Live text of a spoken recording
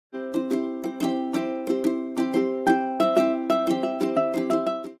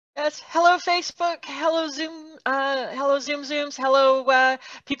Yes, hello Facebook, hello Zoom, hello Zoom Zooms, hello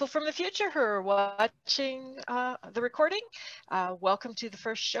people from the future who are watching the recording. Welcome to the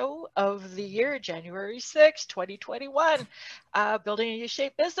first show of the year, January 6th, 2021. Building a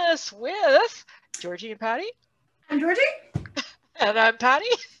U-shaped business with Georgie and Patty. I'm Georgie. And I'm Patty.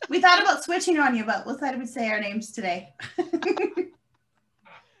 We thought about switching on you, but we thought we'd say our names today.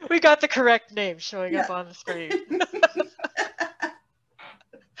 We got the correct name showing up on the screen.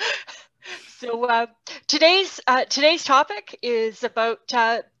 So today's topic is about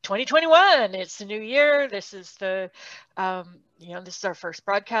 2021. It's the new year. This is the this is our first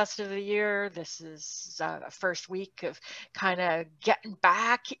broadcast of the year. This is the first week of kind of getting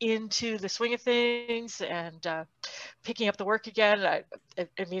back into the swing of things and picking up the work again.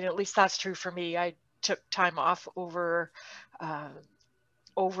 I mean, at least that's true for me. I took time off over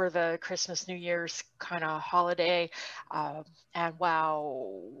the Christmas, New Year's kind of holiday. And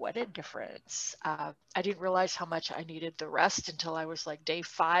wow, what a difference. I didn't realize how much I needed the rest until I was like day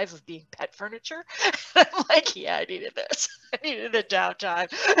 5 of being pet furniture. I'm like, yeah, I needed this. I needed the downtime.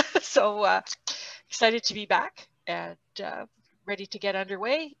 So excited to be back and ready to get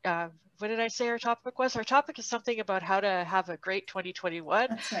underway. What did I say our topic was? Our topic is something about how to have a great 2021.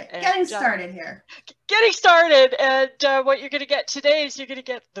 That's right. Getting started here. Getting started. And what you're going to get today is you're going to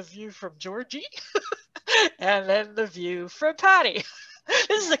get the view from Georgie and then the view from Patty.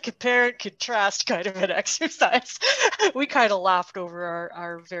 This is a compare and contrast kind of an exercise. We kind of laughed over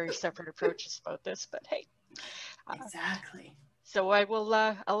our very separate approaches about this, but hey. Exactly. So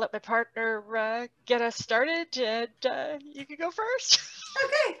I'll let my partner get us started, and you can go first.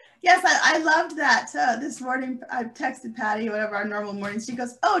 Okay. Yes, I loved that. This morning I texted Patty, whatever our normal mornings. She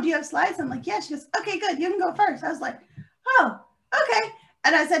goes, "Oh, do you have slides?" I'm like, "Yeah." She goes, "Okay, good. You can go first." I was like, "Oh, okay."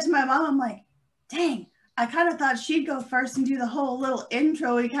 And I said to my mom, I'm like, "Dang, I kind of thought she'd go first and do the whole little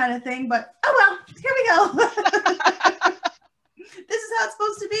intro-y kind of thing, but oh well, here we go." This is how it's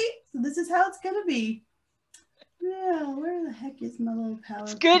supposed to be, so this is how it's gonna be. Yeah, where the heck is my little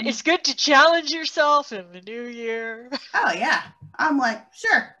PowerPoint? It's good to challenge yourself in the new year. Oh yeah. I'm like,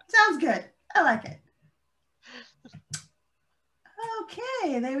 sure, sounds good. I like it.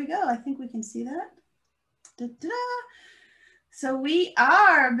 Okay, there we go. I think we can see that. Da-da-da. So we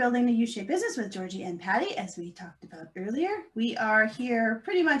are building a U-shaped business with Georgie and Patty, as we talked about earlier. We are here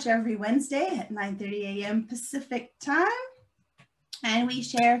pretty much every Wednesday at 9:30 a.m. Pacific time. And we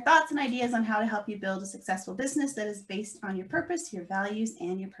share thoughts and ideas on how to help you build a successful business that is based on your purpose, your values,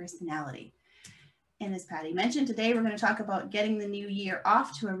 and your personality. And as Patty mentioned, today we're going to talk about getting the new year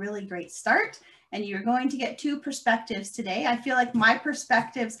off to a really great start. And you're going to get 2 perspectives today. I feel like my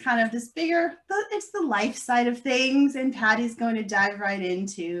perspective's kind of this bigger, it's the life side of things. And Patty's going to dive right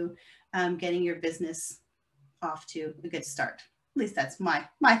into getting your business off to a good start. At least that's my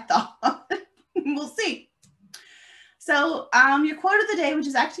thought. We'll see. So your quote of the day, which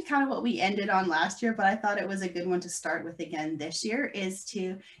is actually kind of what we ended on last year, but I thought it was a good one to start with again this year, is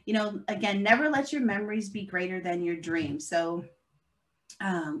to, again, never let your memories be greater than your dreams. So,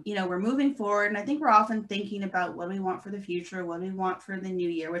 we're moving forward, and I think we're often thinking about what we want for the future, what we want for the new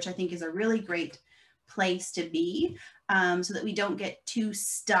year, which I think is a really great place to be, so that we don't get too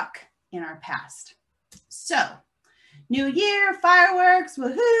stuck in our past. So, new year, fireworks,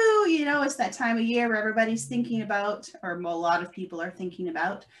 woohoo, it's that time of year where everybody's thinking about, or a lot of people are thinking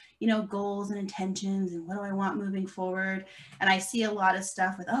about, goals and intentions and what do I want moving forward. And I see a lot of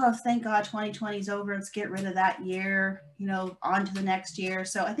stuff with, oh, thank God 2020 is over. Let's get rid of that year, on to the next year.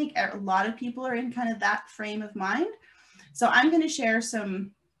 So I think a lot of people are in kind of that frame of mind. So I'm going to share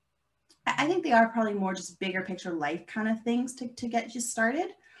some, I think they are probably more just bigger picture life kind of things to get you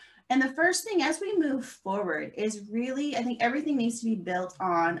started. And the first thing as we move forward is really, I think everything needs to be built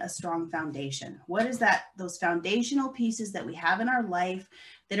on a strong foundation. What is that? Those foundational pieces that we have in our life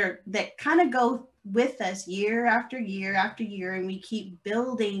that kind of go with us year after year after year, and we keep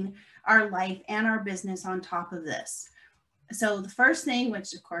building our life and our business on top of this. So the first thing,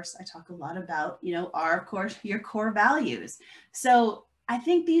 which of course I talk a lot about, are of course your core values. So I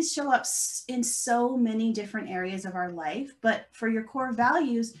think these show up in so many different areas of our life, but for your core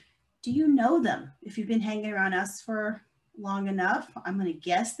values, do you know them? If you've been hanging around us for long enough, I'm going to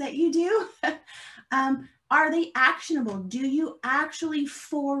guess that you do. Are they actionable? Do you actually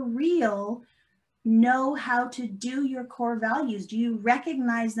for real know how to do your core values? Do you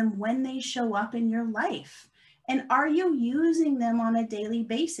recognize them when they show up in your life? And are you using them on a daily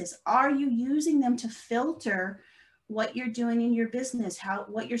basis? Are you using them to filter what you're doing in your business,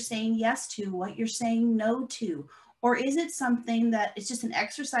 what you're saying yes to, what you're saying no to? Or is it something that it's just an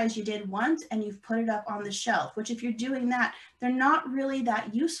exercise you did once and you've put it up on the shelf, which if you're doing that, they're not really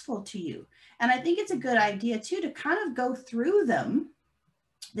that useful to you. And I think it's a good idea too, to kind of go through them.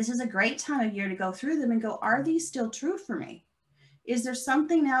 This is a great time of year to go through them and go, are these still true for me? Is there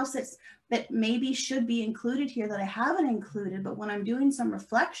something else that maybe should be included here that I haven't included, but when I'm doing some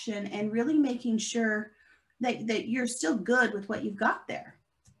reflection and really making sure that you're still good with what you've got there.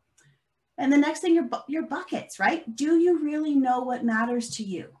 And the next thing, your buckets, right? Do you really know what matters to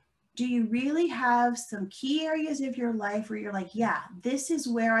you? Do you really have some key areas of your life where you're like, yeah, this is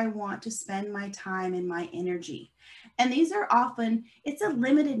where I want to spend my time and my energy? And these are often, it's a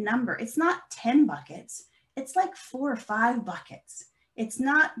limited number. It's not 10 buckets. It's like 4 or 5 buckets. It's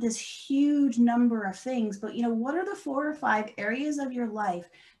not this huge number of things, but what are the 4 or 5 areas of your life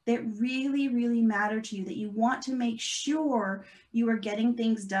that really, really matter to you, that you want to make sure you are getting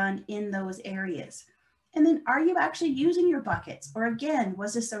things done in those areas? And then are you actually using your buckets? Or again,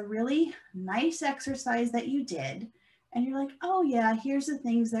 was this a really nice exercise that you did? And you're like, oh yeah, here's the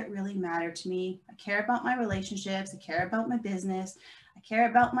things that really matter to me. I care about my relationships. I care about my business. I care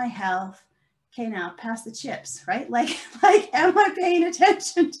about my health. Okay, now pass the chips, right? Like, am I paying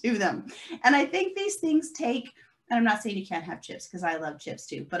attention to them? And I think these things take, and I'm not saying you can't have chips because I love chips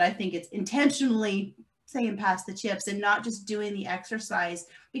too, but I think it's intentionally saying pass the chips and not just doing the exercise,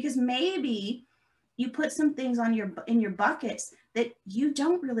 because maybe you put some things on in your buckets that you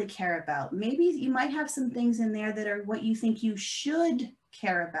don't really care about. Maybe you might have some things in there that are what you think you should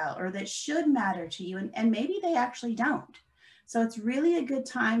care about or that should matter to you, and maybe they actually don't. So it's really a good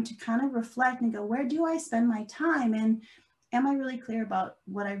time to kind of reflect and go, where do I spend my time? And am I really clear about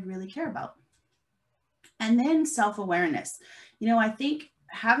what I really care about? And then self-awareness. I think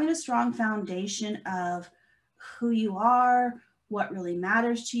having a strong foundation of who you are, what really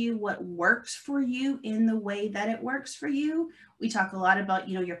matters to you, what works for you in the way that it works for you. We talk a lot about,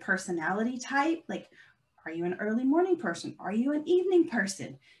 your personality type. Like, are you an early morning person? Are you an evening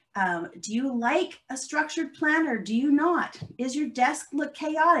person? Do you like a structured planner? Do you not? Is your desk look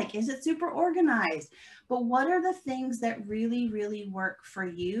chaotic? Is it super organized? But what are the things that really, really work for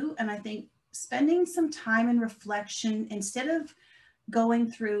you? And I think spending some time in reflection, instead of going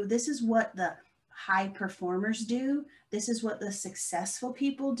through, this is what the high performers do, this is what the successful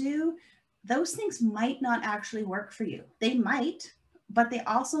people do, those things might not actually work for you. They might, but they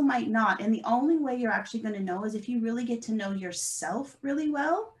also might not. And the only way you're actually going to know is if you really get to know yourself really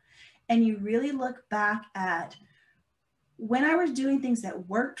well, and you really look back at, when I was doing things that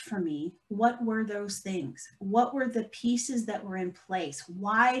worked for me, what were those things? What were the pieces that were in place?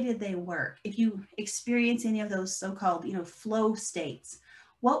 Why did they work? If you experience any of those so-called, flow states,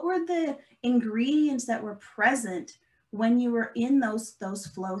 what were the ingredients that were present when you were in those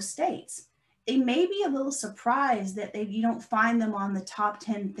flow states? They may be a little surprised that you don't find them on the top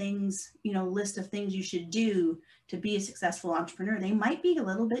 10 things, list of things you should do to be a successful entrepreneur. They might be a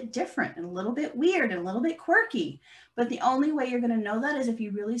little bit different and a little bit weird and a little bit quirky. But the only way you're going to know that is if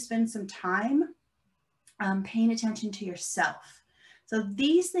you really spend some time paying attention to yourself. So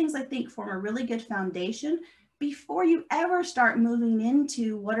these things, I think, form a really good foundation before you ever start moving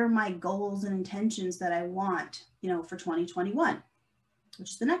into what are my goals and intentions that I want, for 2021,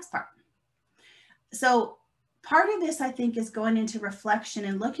 which is the next part. So part of this, I think, is going into reflection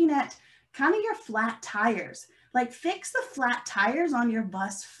and looking at kind of your flat tires. Like, fix the flat tires on your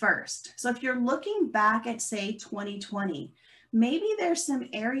bus first. So if you're looking back at, say, 2020, maybe there's some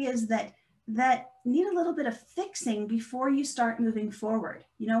areas that need a little bit of fixing before you start moving forward.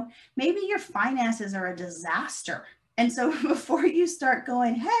 Maybe your finances are a disaster. And so before you start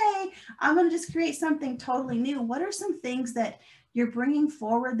going, hey, I'm going to just create something totally new, what are some things that you're bringing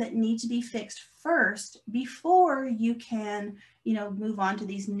forward that need to be fixed first before you can, move on to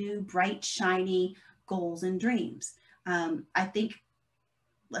these new, bright, shiny goals and dreams? I think,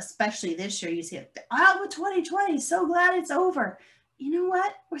 especially this year, you see it, with 2020, so glad it's over. You know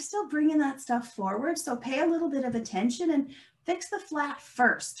what? We're still bringing that stuff forward. So pay a little bit of attention and fix the flat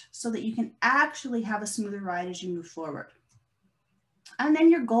first so that you can actually have a smoother ride as you move forward. And then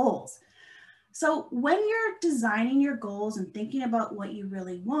your goals. So when you're designing your goals and thinking about what you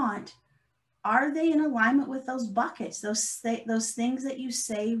really want, are they in alignment with those buckets, those things that you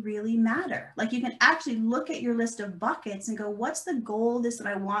say really matter? Like, you can actually look at your list of buckets and go, what's the goal that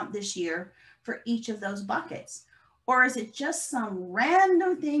I want this year for each of those buckets? Or is it just some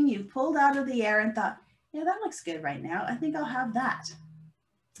random thing you pulled out of the air and thought, yeah, that looks good right now, I think I'll have that?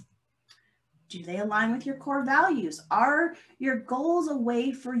 Do they align with your core values? Are your goals a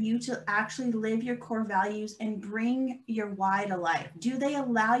way for you to actually live your core values and bring your why to life? Do they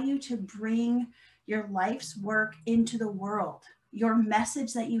allow you to bring your life's work into the world, your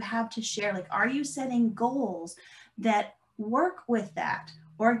message that you have to share. Like, are you setting goals that work with that?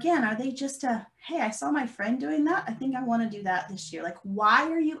 Or again, are they just hey, I saw my friend doing that, I think I want to do that this year? Like, why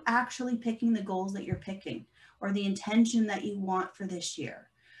are you actually picking the goals that you're picking or the intention that you want for this year?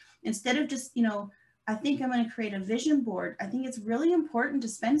 Instead of just, I think I'm going to create a vision board. I think it's really important to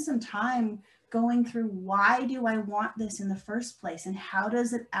spend some time going through, why do I want this in the first place? And how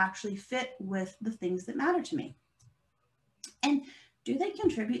does it actually fit with the things that matter to me? And do they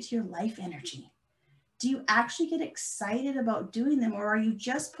contribute to your life energy? Do you actually get excited about doing them? Or are you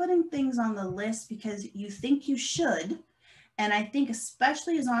just putting things on the list because you think you should? And I think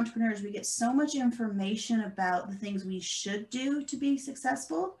especially as entrepreneurs, we get so much information about the things we should do to be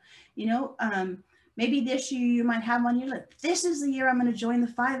successful. Maybe this year you might have on your list, this is the year I'm going to join the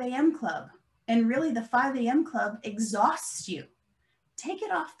 5 a.m. club. And really the 5 a.m. club exhausts you. Take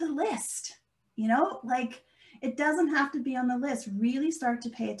it off the list. It doesn't have to be on the list. Really start to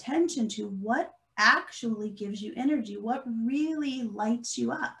pay attention to what actually gives you energy, what really lights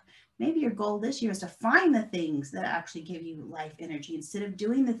you up. Maybe your goal this year is to find the things that actually give you life energy instead of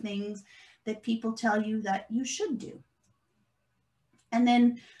doing the things that people tell you that you should do. And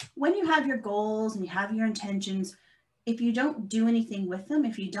then when you have your goals and you have your intentions, if you don't do anything with them,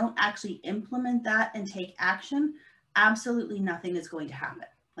 if you don't actually implement that and take action, absolutely nothing is going to happen.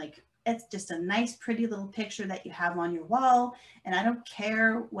 Like, it's just a nice, pretty little picture that you have on your wall. And I don't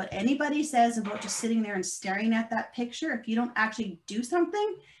care what anybody says about just sitting there and staring at that picture. If you don't actually do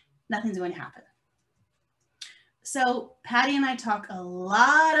something, nothing's going to happen. So Patty and I talk a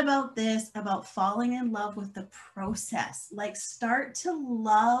lot about this, about falling in love with the process. Like, start to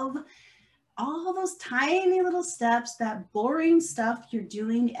love all those tiny little steps, that boring stuff you're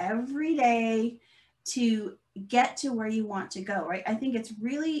doing every day to get to where you want to go, right? I think it's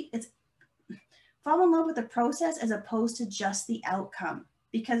fall in love with the process as opposed to just the outcome.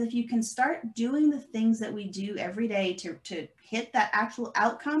 Because if you can start doing the things that we do every day to hit that actual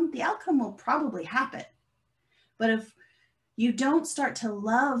outcome, the outcome will probably happen. But if you don't start to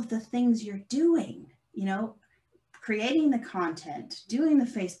love the things you're doing, creating the content, doing the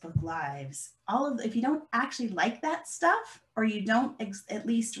Facebook Lives, if you don't actually like that stuff, or you don't at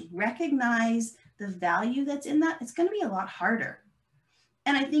least recognize the value that's in that, it's going to be a lot harder.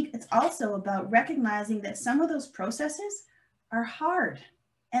 And I think it's also about recognizing that some of those processes are hard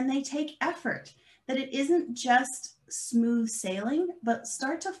and they take effort, that it isn't just smooth sailing, but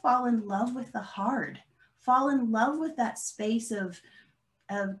start to fall in love with the hard, fall in love with that space of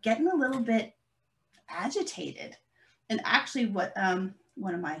getting a little bit agitated. And actually what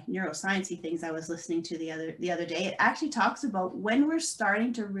one of my neuroscience-y things I was listening to the other day, it actually talks about when we're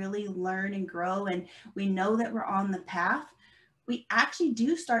starting to really learn and grow and we know that we're on the path, we actually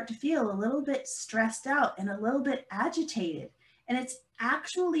do start to feel a little bit stressed out and a little bit agitated. And it's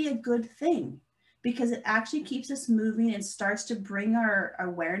actually a good thing because it actually keeps us moving and starts to bring our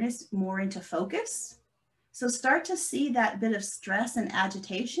awareness more into focus. So start to see that bit of stress and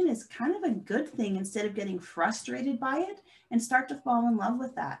agitation is kind of a good thing instead of getting frustrated by it, and start to fall in love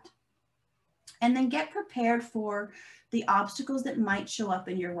with that. And then get prepared for the obstacles that might show up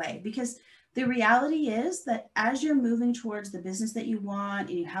in your way, because the reality is that as you're moving towards the business that you want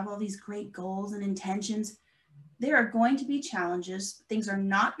and you have all these great goals and intentions, there are going to be challenges. Things are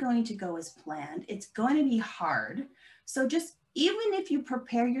not going to go as planned. It's going to be hard. So just even if you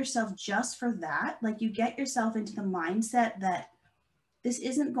prepare yourself just for that, like you get yourself into the mindset that this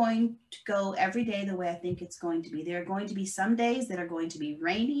isn't going to go every day the way I think it's going to be. There are going to be some days that are going to be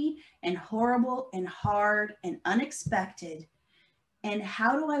rainy and horrible and hard and unexpected. And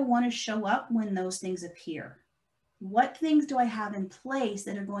how do I want to show up when those things appear? What things do I have in place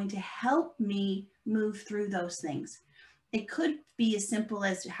that are going to help me move through those things? It could be as simple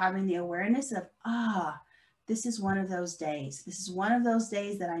as having the awareness of, this is one of those days. This is one of those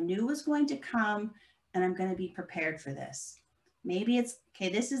days that I knew was going to come, and I'm going to be prepared for this. Maybe it's, okay,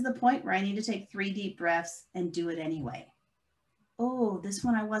 this is the point where I need to take 3 deep breaths and do it anyway. Oh, this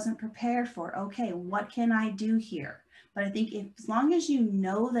one I wasn't prepared for. Okay, what can I do here? But I think as long as you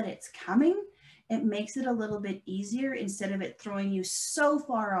know that it's coming, it makes it a little bit easier instead of it throwing you so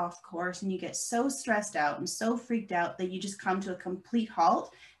far off course and you get so stressed out and so freaked out that you just come to a complete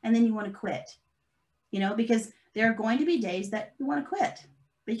halt and then you want to quit. Because there are going to be days that you want to quit,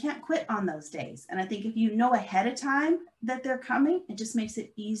 but you can't quit on those days. And I think if you know ahead of time that they're coming, it just makes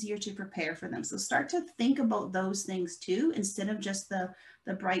it easier to prepare for them. So start to think about those things too, instead of just the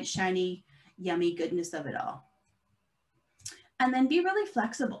bright, shiny, yummy goodness of it all. And then be really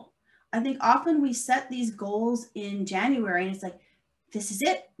flexible. I think often we set these goals in January and it's like, this is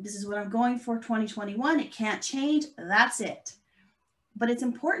it. This is what I'm going for 2021. It can't change. That's it. But it's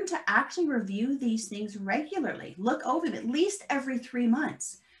important to actually review these things regularly. Look over them at least every 3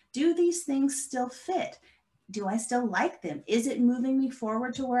 months. Do these things still fit? Do I still like them? Is it moving me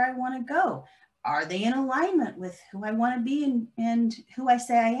forward to where I want to go? Are they in alignment with who I want to be and who I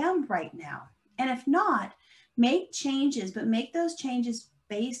say I am right now? And if not, make changes, but make those changes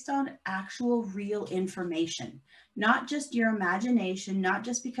based on actual real information, not just your imagination, not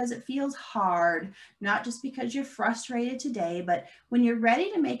just because it feels hard, not just because you're frustrated today, but when you're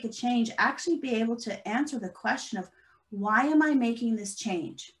ready to make a change, actually be able to answer the question of, why am I making this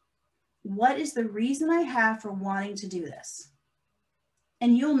change? What is the reason I have for wanting to do this?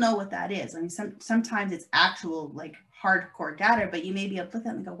 And you'll know what that is. I mean, sometimes it's actual like hardcore data, but you may be able to look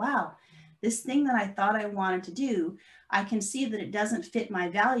at it and go, wow, this thing that I thought I wanted to do, I can see that it doesn't fit my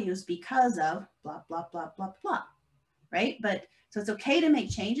values because of blah, blah, blah, blah, blah, right? But so it's okay to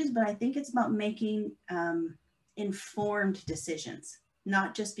make changes, but I think it's about making informed decisions,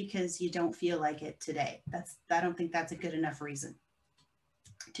 not just because you don't feel like it today. I don't think that's a good enough reason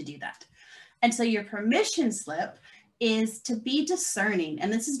to do that. And so your permission slip is to be discerning.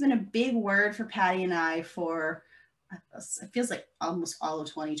 And this has been a big word for Patty and I for, it feels like almost all of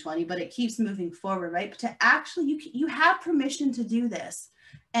 2020, but it keeps moving forward, right? But to actually, you have permission to do this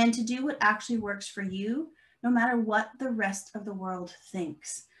and to do what actually works for you, no matter what the rest of the world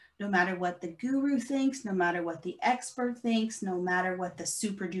thinks, no matter what the guru thinks, no matter what the expert thinks, no matter what the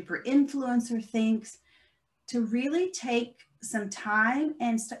super duper influencer thinks, to really take some time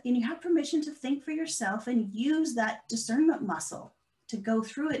and you have permission to think for yourself and use that discernment muscle to go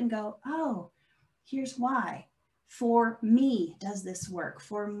through it and go, oh, here's why. For me, does this work?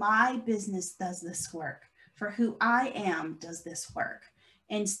 For my business, does this work? For who I am, does this work?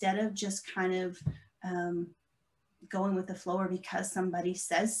 Instead of just kind of going with the flow or because somebody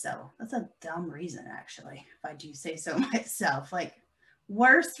says so. That's a dumb reason, actually, if I do say so myself. Like,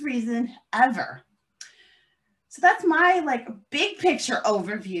 worst reason ever. So that's my like big picture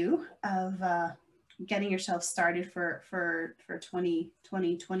overview of getting yourself started for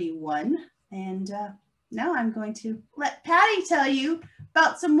 2021. And now I'm going to let Patty tell you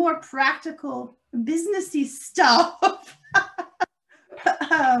about some more practical businessy stuff.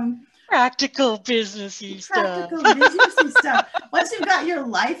 Practical businessy stuff. Practical businessy stuff. Once you've got your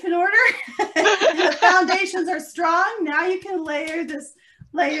life in order and the foundations are strong, now you can layer this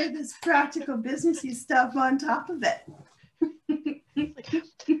practical businessy stuff on top of it.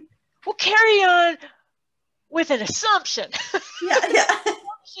 We'll carry on with an assumption. Yeah.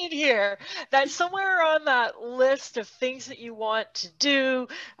 Here that somewhere on that list of things that you want to do,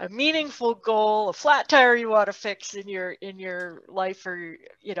 a meaningful goal, a flat tire you want to fix in your life, or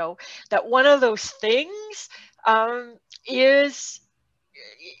that one of those things is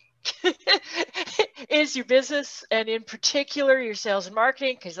your business, and in particular your sales and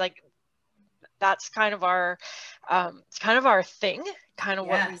marketing, because like that's kind of our thing, kind of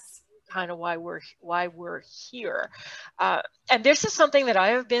what we kind of why we're here. And this is something that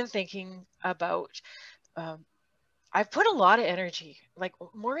I have been thinking about. I've put a lot of energy, like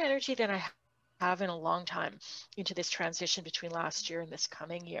more energy than I have in a long time, into this transition between last year and this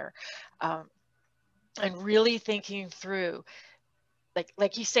coming year. And really thinking through,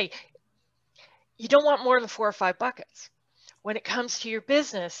 like you say, you don't want more than 4 or 5 buckets. When it comes to your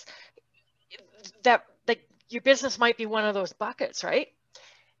business, that like your business might be one of those buckets, right?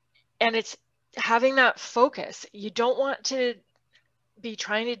 And it's having that focus. You don't want to be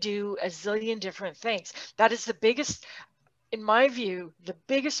trying to do a zillion different things. That is the biggest, in my view, the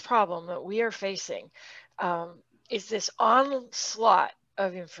biggest problem that we are facing is this onslaught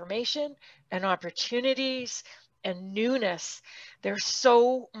of information and opportunities and newness. There's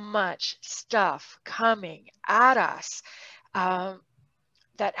so much stuff coming at us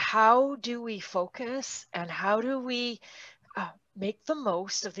that how do we focus and how do we make the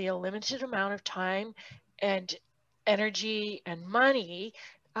most of the limited amount of time and energy and money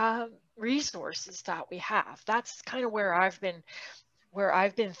resources that we have? That's kind of where I've been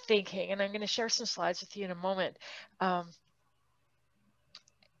thinking, and I'm going to share some slides with you in a moment.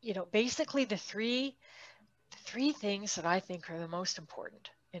 Basically the three things that I think are the most important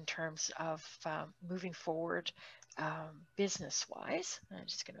in terms of moving forward business wise. I'm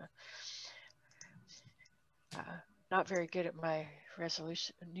just going to not very good at my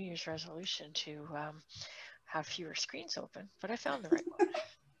New Year's resolution to have fewer screens open, but I found the right one.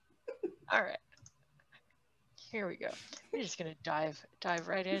 All right, here we go. We're just going to dive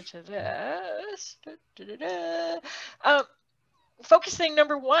right into this. Focus thing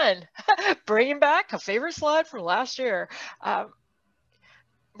number 1, bringing back a favorite slide from last year.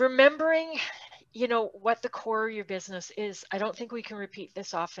 remembering, you know, what the core of your business is. I don't think we can repeat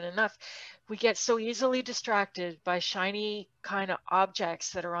this often enough. We get so easily distracted by shiny kind of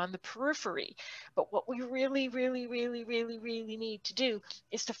objects that are on the periphery. But what we really, really, really, really, really need to do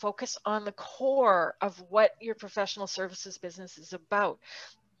is to focus on the core of what your professional services business is about.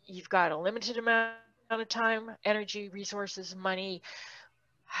 You've got a limited amount of time, energy, resources, money.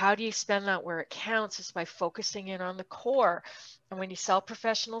 How do you spend that where it counts is by focusing in on the core. And when you sell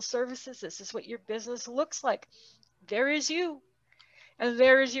professional services, this is what your business looks like. There is you, and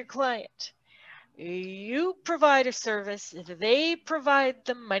there is your client. You provide a service, they provide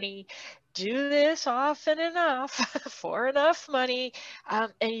the money. Do this often enough for enough money,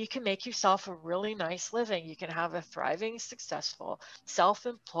 and you can make yourself a really nice living. You can have a thriving, successful,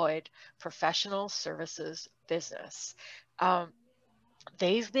 self-employed professional services business.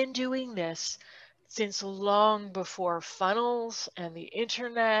 They've been doing this since long before funnels and the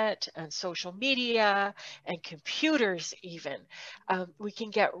internet and social media and computers even. We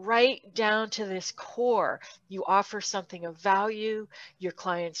can get right down to this core. You offer something of value, your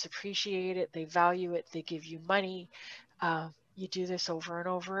clients appreciate it, they value it, they give you money. You do this over and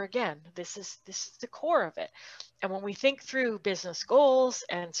over again. This is the core of it. And when we think through business goals,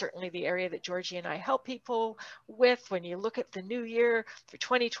 and certainly the area that Georgie and I help people with, when you look at the new year for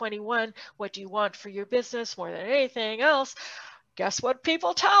 2021, what do you want for your business more than anything else? Guess what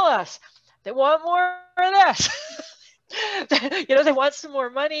people tell us? They want more of this. You know, they want some more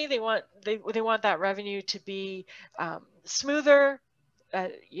money. They want that revenue to be smoother.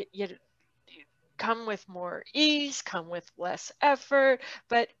 You come with more ease, come with less effort,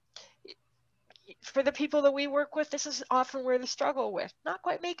 but for the people that we work with, this is often where the struggle with not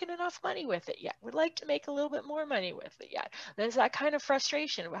quite making enough money with it yet. We'd like to make a little bit more money with it yet. There's that kind of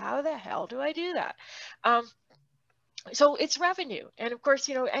frustration. How the hell do I do that? So it's revenue. And of course,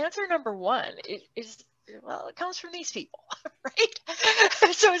 you know, answer number one is, well, it comes from these people, right?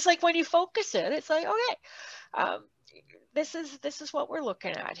 So it's like when you focus it, it's like, okay, this is what we're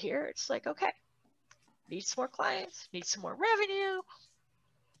looking at here. It's like, okay, need some more clients, need some more revenue.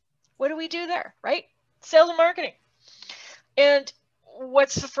 What do we do there, right? Sales and marketing. And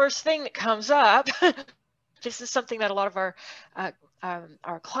what's the first thing that comes up? This is something that a lot of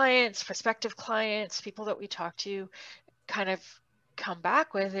our clients, prospective clients, people that we talk to kind of come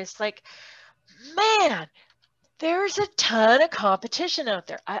back with is like, man, there's a ton of competition out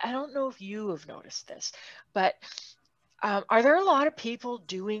there. I don't know if you have noticed this, but are there a lot of people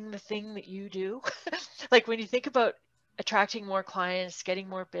doing the thing that you do? Like when you think about attracting more clients, getting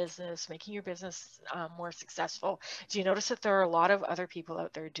more business, making your business more successful, do you notice that there are a lot of other people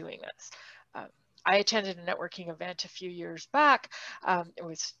out there doing this? I attended a networking event a few years back. I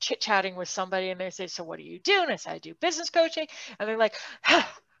was chit-chatting with somebody and they say, so what do you do? And I said, I do business coaching. And they're like,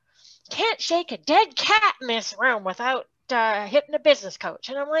 can't shake a dead cat in this room without hitting a business coach.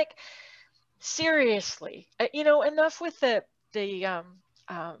 And I'm like, seriously, you know, enough with the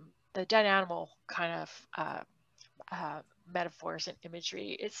dead animal kind of metaphors and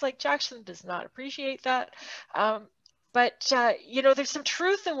imagery. It's like Jackson does not appreciate that. But you know, there's some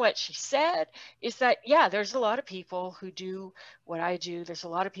truth in what she said, is that, yeah, there's a lot of people who do what I do. There's a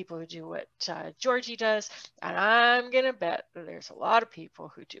lot of people who do what Georgie does. And I'm going to bet that there's a lot of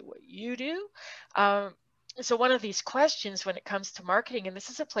people who do what you do. So one of these questions when it comes to marketing, and this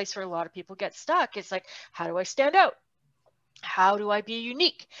is a place where a lot of people get stuck, it's like, how do I stand out? How do I be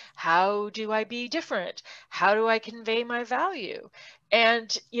unique? How do I be different? How do I convey my value?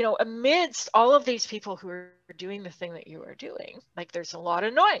 And, you know, amidst all of these people who are doing the thing that you are doing, like there's a lot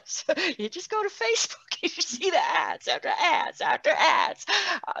of noise. You just go to Facebook, you see the ads after ads after ads,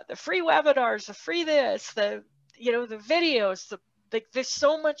 the free webinars, the free this, the, you know, the videos, like there's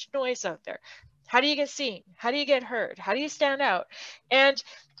so much noise out there. How do you get seen? How do you get heard? How do you stand out? And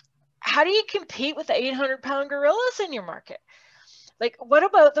how do you compete with the 800-pound gorillas in your market? Like, what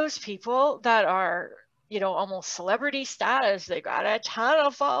about those people that are, you know, almost celebrity status? They got a ton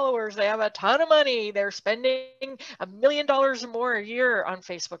of followers. They have a ton of money. They're spending $1 million or more a year on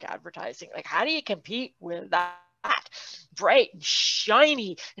Facebook advertising. Like, how do you compete with that? Bright and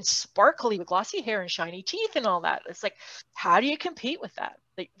shiny and sparkly with glossy hair and shiny teeth and all that. It's like, how do you compete with that?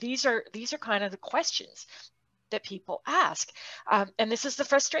 Like, these are kind of the questions that people ask. And this is the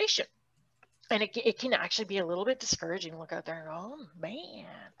frustration. And it can actually be a little bit discouraging to look out there and go, oh man,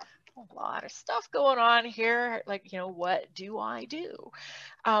 a lot of stuff going on here. Like, you know, what do I do?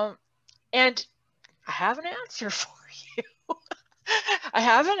 And I have an answer for you. I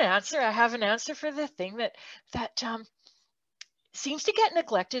have an answer. I have an answer for the thing that seems to get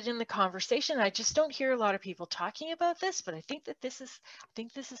neglected in the conversation. I just don't hear a lot of people talking about this, but I think this is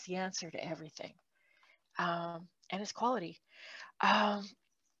the answer to everything. And it's quality. Um,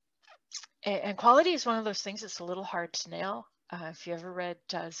 and quality is one of those things that's a little hard to nail. If you ever read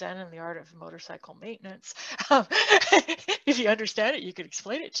Zen and the Art of Motorcycle Maintenance, if you understand it, you could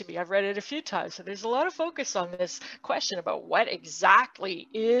explain it to me. I've read it a few times. So there's a lot of focus on this question about what exactly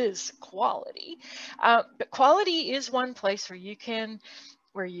is quality. But quality is one place where you can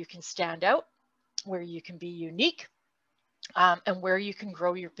stand out, where you can be unique, and where you can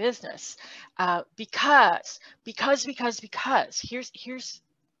grow your business. Because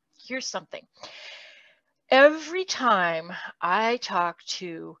here's something. Every time I talk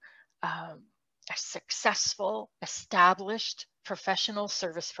to a successful, established professional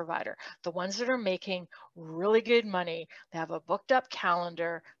service provider, the ones that are making really good money, they have a booked up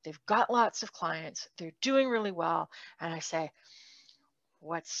calendar, they've got lots of clients, they're doing really well, and I say,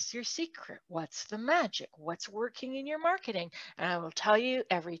 what's your secret? What's the magic? What's working in your marketing? And I will tell you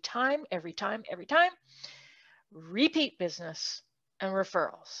every time, repeat business and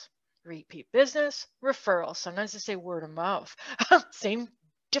referrals. Repeat business, referrals. Sometimes I say word of mouth. Same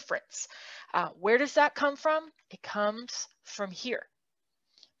difference. Where does that come from? It comes from here,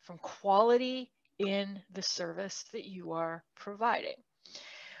 from quality in the service that you are providing.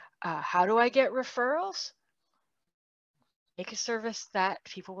 How do I get referrals? Make a service that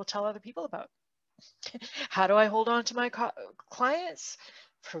people will tell other people about. How do I hold on to my clients?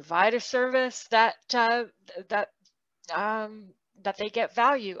 Provide a service that that they get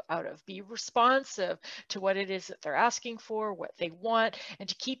value out of. Be responsive to what it is that they're asking for, what they want, and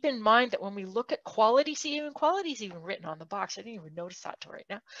to keep in mind that when we look at quality, see, even quality is even written on the box. I didn't even notice that till right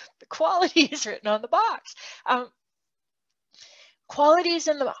now. The quality is written on the box. Quality is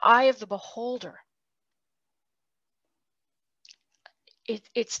in the eye of the beholder.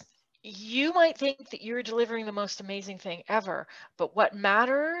 It's you might think that you're delivering the most amazing thing ever, but what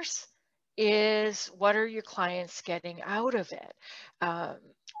matters is what are your clients getting out of it?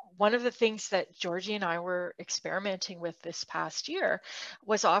 One of the things that Georgie and I were experimenting with this past year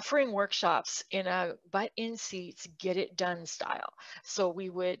was offering workshops in a butt in seats, get it done style. So we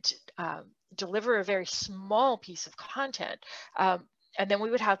would deliver a very small piece of content. And then we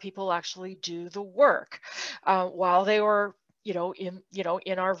would have people actually do the work while they were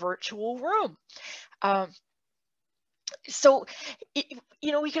in our virtual room. So,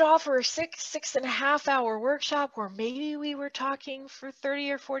 we could offer a 6.5 hour workshop where maybe we were talking for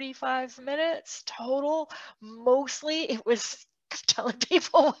 30 or 45 minutes total. Mostly it was telling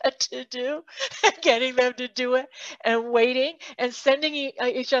people what to do and getting them to do it and waiting and sending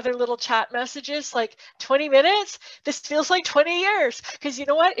each other little chat messages like 20 minutes. This feels like 20 years because you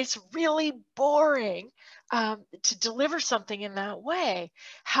know what? It's really boring to deliver something in that way.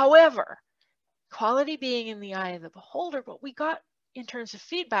 However, quality being in the eye of the beholder, what we got in terms of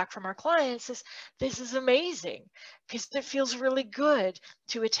feedback from our clients is this is amazing because it feels really good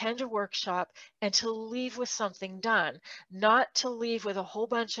to attend a workshop and to leave with something done, not to leave with a whole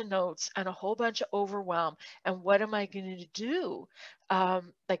bunch of notes and a whole bunch of overwhelm. And what am I going to do?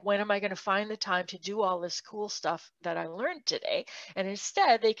 Like, when am I going to find the time to do all this cool stuff that I learned today? And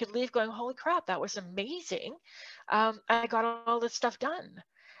instead, they could leave going, holy crap, that was amazing. I got all this stuff done.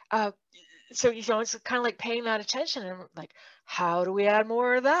 So it's kind of like paying that attention and like, how do we add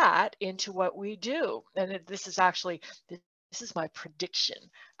more of that into what we do? And this is my prediction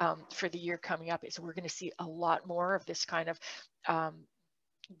for the year coming up, is we're going to see a lot more of this kind of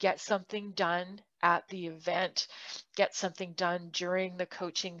get something done at the event, get something done during the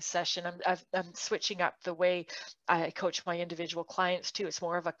coaching session. I'm switching up the way I coach my individual clients too. It's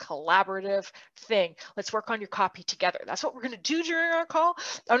more of a collaborative thing. Let's work on your copy together. That's what we're going to do during our call.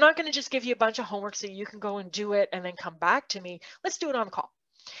 I'm not going to just give you a bunch of homework so you can go and do it and then come back to me. Let's do it on the call.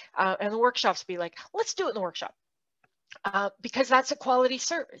 And the workshops be like, let's do it in the workshop. Because that's a quality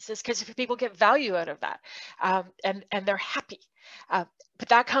service. It's because people get value out of that, and they're happy. But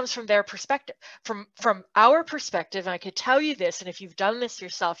that comes from their perspective. From our perspective, and I could tell you this, and if you've done this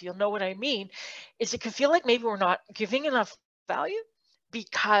yourself, you'll know what I mean, is it can feel like maybe we're not giving enough value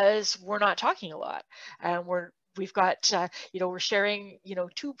because we're not talking a lot, and we've got we're sharing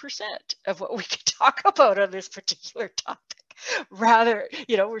 2% of what we can talk about on this particular topic. Rather,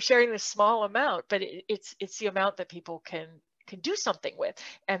 we're sharing this small amount, but it's the amount that people can do something with,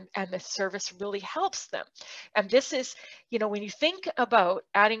 and the service really helps them. And this is, when you think about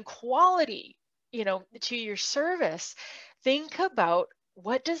adding quality, to your service, think about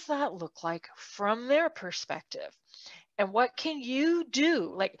what does that look like from their perspective. And what can you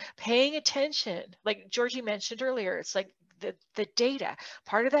do? Like paying attention, like Georgie mentioned earlier, it's like the data.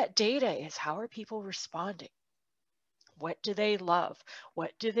 Part of that data is, how are people responding? What do they love?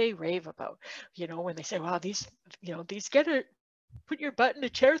 What do they rave about? You know, when they say, wow, these, you know, these get it, put your butt in the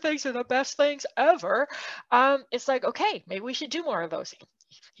chair things are the best things ever. It's like, okay, maybe we should do more of those,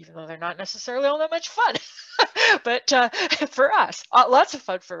 even though they're not necessarily all that much fun. But for us, lots of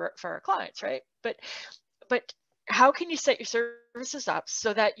fun for our clients, right? But how can you set your services up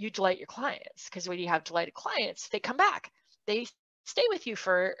so that you delight your clients? Because when you have delighted clients, they come back. They stay with you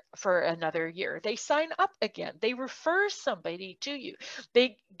for another year. They sign up again. They refer somebody to you.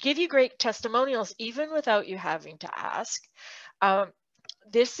 They give you great testimonials even without you having to ask.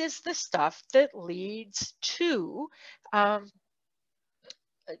 This is the stuff that leads to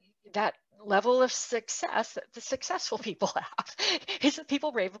that level of success that the successful people have, is that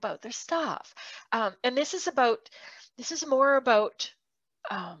people rave about their stuff. And this is more about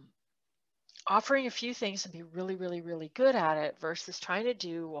offering a few things and be really, really, really good at it versus trying to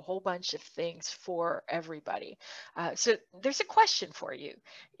do a whole bunch of things for everybody. So there's a question for you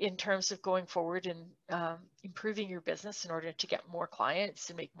in terms of going forward and improving your business in order to get more clients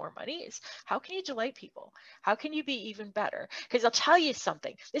and make more money, is how can you delight people? How can you be even better? Because I'll tell you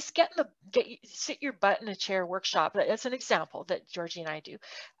something, this sit your butt in a chair workshop, that's an example that Georgie and I do.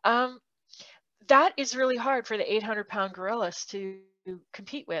 That is really hard for the 800-pound gorillas to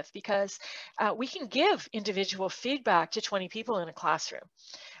compete with, because we can give individual feedback to 20 people in a classroom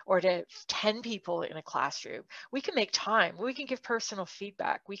or to 10 people in a classroom. We can make time. We can give personal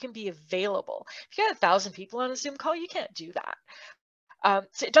feedback. We can be available. If you got 1,000 people on a Zoom call, you can't do that.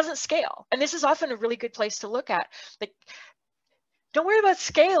 So it doesn't scale. And this is often a really good place to look at. Like, don't worry about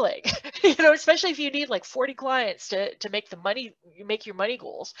scaling, you know, especially if you need like 40 clients to make the money, you make your money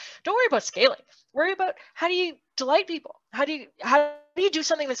goals. Don't worry about scaling. Worry about, how do you delight people? How do you do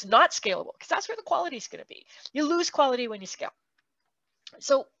something that's not scalable? Because that's where the quality is going to be. You lose quality when you scale.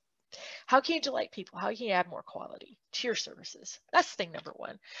 So how can you delight people? How can you add more quality to your services? That's thing number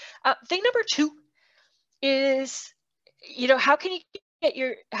one. Thing number two is, you know, how can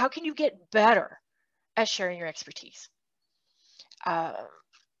you get better at sharing your expertise?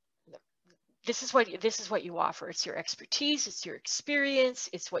 This is what you offer. It's your expertise, it's your experience,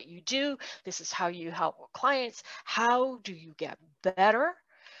 it's what you do. This is how you help clients. How do you get better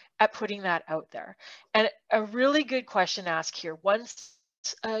at putting that out there? And a really good question to ask here, once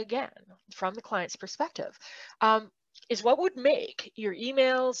again, from the client's perspective, is what would make your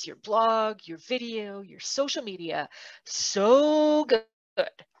emails, your blog, your video, your social media so good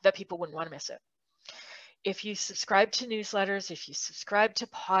that people wouldn't want to miss it? If you subscribe to newsletters, if you subscribe to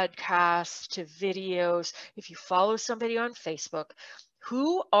podcasts, to videos, if you follow somebody on Facebook,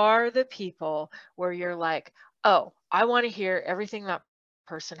 who are the people where you're like, oh, I want to hear everything that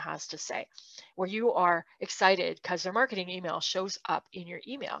person has to say, where you are excited because their marketing email shows up in your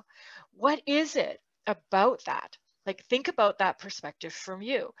email? What is it about that? Like, think about that perspective from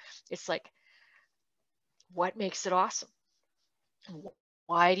you. It's like, what makes it awesome?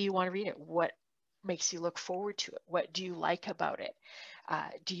 Why do you want to read it? What makes you look forward to it? What do you like about it?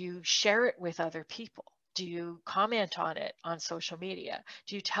 Do you share it with other people? Do you comment on it on social media?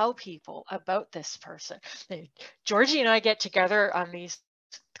 Do you tell people about this person? Georgie and I get together on these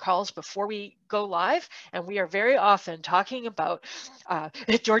calls before we go live, and we are very often talking about,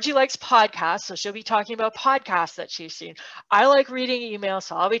 Georgie likes podcasts, so she'll be talking about podcasts that she's seen. I like reading emails,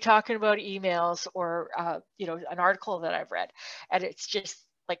 so I'll be talking about emails or you know, an article that I've read. And it's just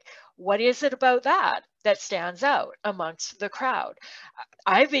like, what is it about that stands out amongst the crowd?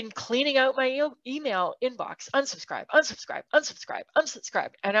 I've been cleaning out my email inbox, unsubscribe, unsubscribe, unsubscribe,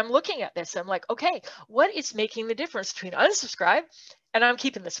 unsubscribe. And I'm looking at this, I'm like, okay, what is making the difference between unsubscribe and I'm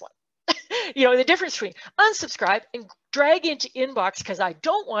keeping this one? You know, the difference between unsubscribe and drag into inbox because I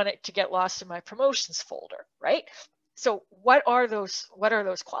don't want it to get lost in my promotions folder, right? So what are those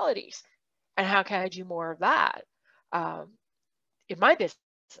qualities? And how can I do more of that in my business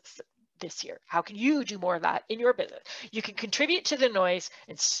this year? How can you do more of that in your business? You can contribute to the noise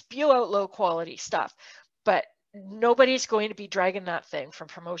and spew out low quality stuff, but nobody's going to be dragging that thing from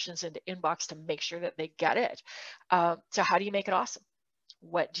promotions into inbox to make sure that they get it. So how do you make it awesome?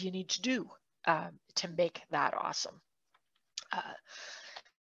 What do you need to do to make that awesome?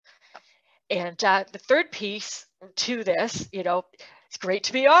 And the third piece to this, you know, it's great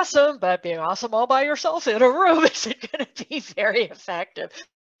to be awesome, but being awesome all by yourself in a room isn't going to be very effective.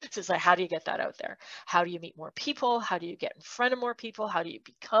 So it's like, how do you get that out there? How do you meet more people? How do you get in front of more people? How do you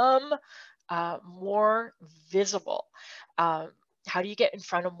become more visible? How do you get in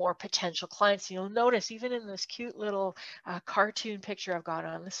front of more potential clients? You'll notice even in this cute little cartoon picture I've got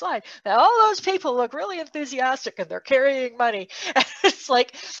on the slide that all those people look really enthusiastic and they're carrying money. It's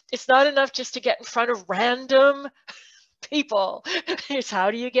like, it's not enough just to get in front of random people. It's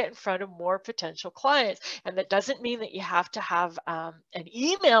how do you get in front of more potential clients? And that doesn't mean that you have to have an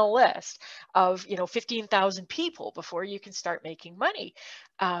email list of 15,000 people before you can start making money.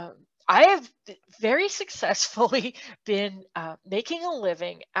 I have very successfully been making a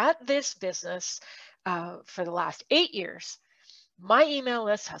living at this business for the last 8 years. My email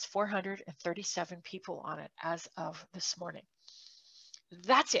list has 437 people on it as of this morning.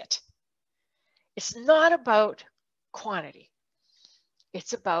 That's it. It's not about quantity.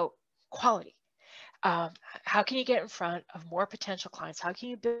 It's about quality. How can you get in front of more potential clients? How can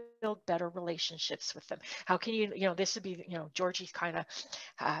you build better relationships with them? How can you, this would be, Georgie's kind of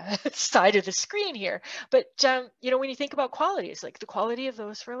side of the screen here. But, when you think about quality, it's like the quality of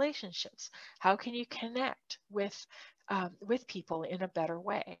those relationships. How can you connect with people in a better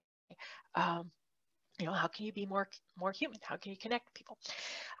way? How can you be more human? How can you connect with people?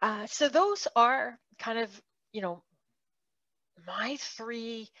 So those are kind of, my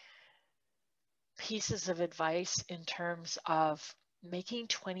 3 pieces of advice in terms of making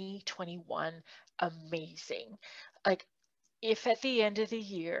 2021 amazing. Like, if at the end of the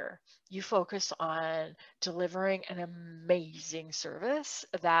year you focus on delivering an amazing service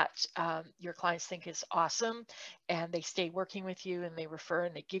that your clients think is awesome, and they stay working with you and they refer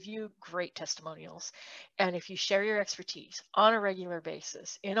and they give you great testimonials, and if you share your expertise on a regular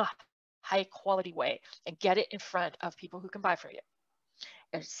basis in a high quality way and get it in front of people who can buy from you,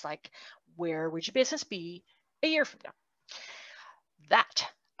 it's like, where would your business be a year from now? That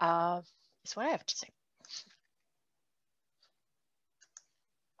is what I have to say.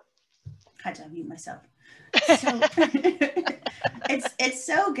 I had to unmute myself. So it's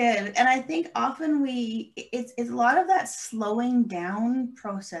so good. And I think often it's a lot of that slowing down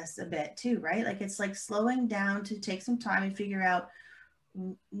process a bit too, right? Like, it's like slowing down to take some time and figure out,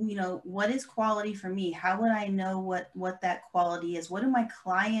 what is quality for me? How would I know what that quality is? What do my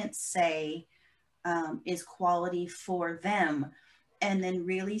clients say is quality for them? And then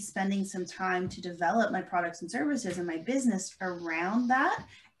really spending some time to develop my products and services and my business around that,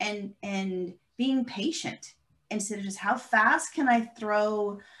 and being patient instead of just how fast can I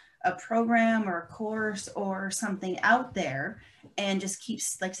throw a program or a course or something out there and just keep,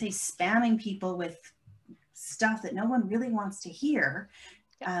 like, say, spamming people with stuff that no one really wants to hear,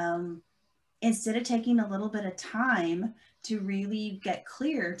 instead of taking a little bit of time to really get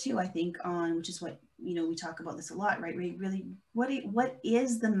clear too, I think, on, which is what, we talk about this a lot, right? Really, what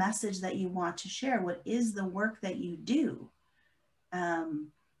is the message that you want to share? What is the work that you do?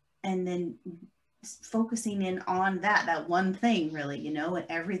 And then focusing in on that one thing, really, and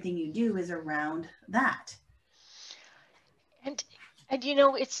everything you do is around that. And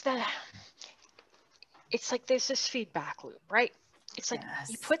it's like there's this feedback loop, right? It's like, Yes.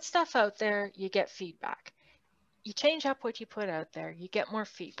 You put stuff out there, you get feedback. You change up what you put out there, you get more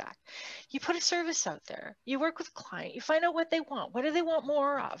feedback. You put a service out there, you work with a client, you find out what they want. What do they want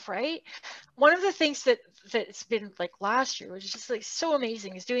more of, right? One of the things that's been like last year, which is just like so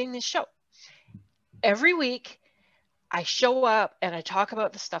amazing, is doing this show. Every week, I show up and I talk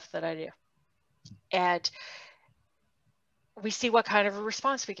about the stuff that I do. And we see what kind of a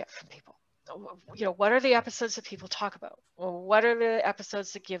response we get from people. What are the episodes that people talk about? Well, what are the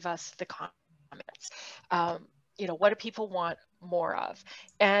episodes that give us the comments? What do people want more of?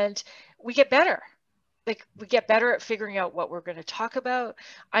 And we get better. Like, we get better at figuring out what we're going to talk about.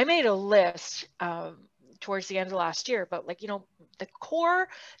 I made a list towards the end of last year, but the core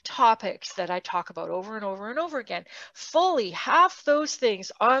topics that I talk about over and over and over again, fully half those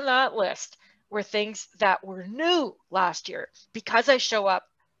things on that list were things that were new last year, because I show up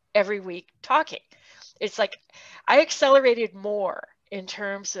every week talking. It's like I accelerated more in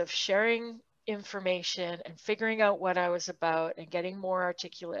terms of sharing information and figuring out what I was about and getting more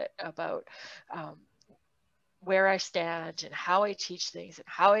articulate about where I stand and how I teach things and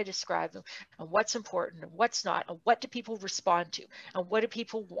how I describe them and what's important and what's not, and what do people respond to and what do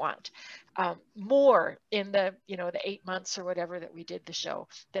people want, more in the the 8 months or whatever that we did the show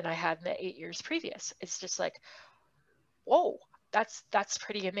than I had in the 8 years previous. It's just like, whoa, that's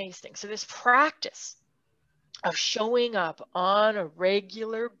pretty amazing. So this practice of showing up on a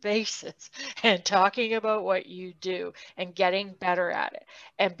regular basis and talking about what you do and getting better at it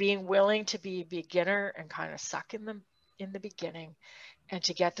and being willing to be a beginner and kind of suck in the beginning and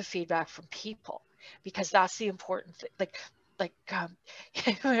to get the feedback from people, because that's the important thing. Like like, I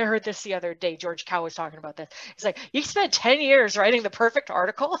heard this the other day. George Cow was talking about this. He's like, you spend 10 years writing the perfect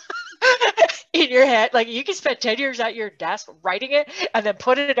article in your head. Like, you can spend 10 years at your desk writing it and then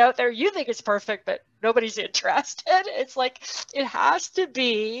put it out there. You think it's perfect, but nobody's interested. It's like, it has to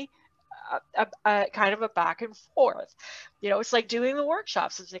be a kind of a back and forth. It's like doing the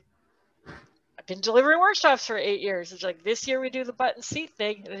workshops. It's like, I've been delivering workshops for 8 years. It's like, this year we do the button seat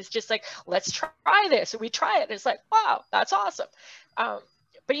thing. And it's just like, let's try this. And we try it. And it's like, wow, that's awesome.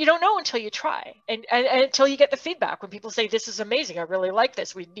 But you don't know until you try and until you get the feedback. When people say, this is amazing, I really like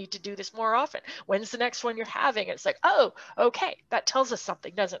this, we need to do this more often. When's the next one you're having? And it's like, oh, okay. That tells us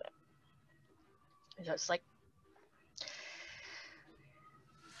something, doesn't it? And so it's like,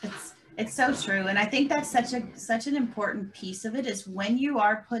 It's so true. And I think that's such an important piece of it, is when you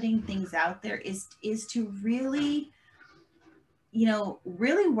are putting things out there is to really,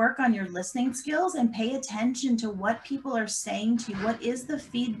 really work on your listening skills and pay attention to what people are saying to you. What is the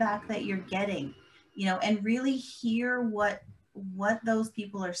feedback that you're getting, and really hear what those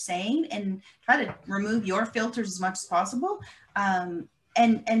people are saying and try to remove your filters as much as possible,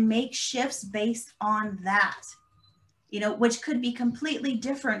 and make shifts based on that. Which could be completely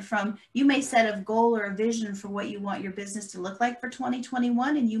different from, you may set a goal or a vision for what you want your business to look like for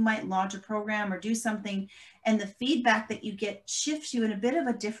 2021, and you might launch a program or do something, and the feedback that you get shifts you in a bit of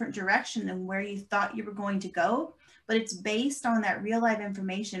a different direction than where you thought you were going to go. But it's based on that real life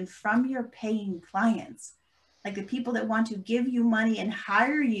information from your paying clients, like the people that want to give you money and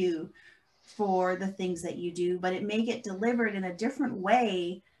hire you for the things that you do, but it may get delivered in a different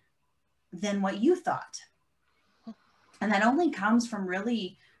way than what you thought. And that only comes from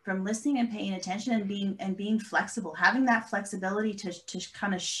listening and paying attention and being flexible, having that flexibility to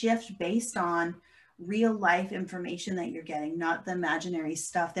kind of shift based on real life information that you're getting, not the imaginary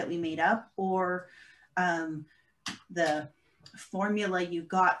stuff that we made up, or the formula you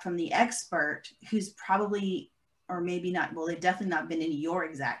got from the expert who's probably, or maybe not, well, they've definitely not been in your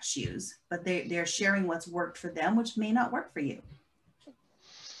exact shoes, but they're sharing what's worked for them, which may not work for you.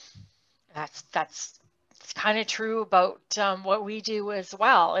 That's kind of true about what we do as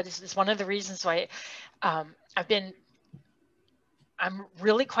well. It's one of the reasons why I'm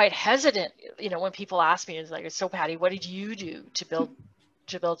really quite hesitant, when people ask me, it's like, so Patty, what did you do to build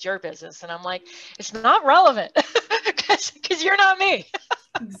your business? And I'm like, it's not relevant because you're not me.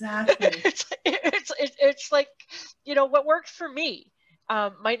 Exactly. It's like, what worked for me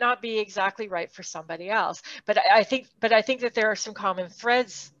might not be exactly right for somebody else. But I think that there are some common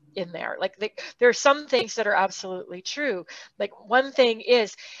threads in there. Like there are some things that are absolutely true. Like, one thing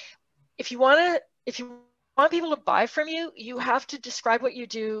is, if you want people to buy from you, you have to describe what you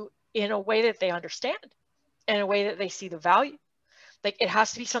do in a way that they understand, in a way that they see the value. Like, it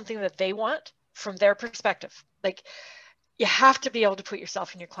has to be something that they want from their perspective. Like, you have to be able to put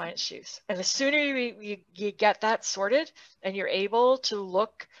yourself in your client's shoes. And the sooner you get that sorted and you're able to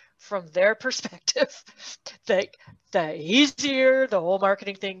look from their perspective, the easier the whole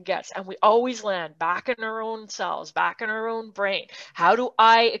marketing thing gets. And we always land back in our own selves, back in our own brain. How do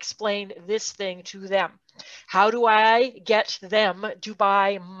I explain this thing to them? How do I get them to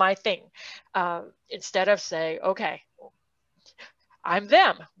buy my thing? Instead of saying, okay, I'm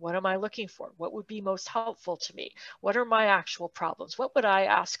them. What am I looking for? What would be most helpful to me? What are my actual problems? What would I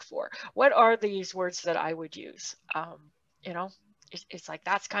ask for? What are these words that I would use? It's like,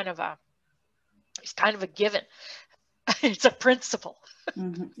 that's kind of a given. It's a principle.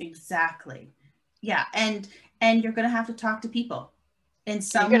 Mm-hmm. Exactly. Yeah. And you're going to have to talk to people in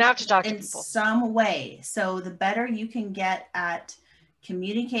some way. So the better you can get at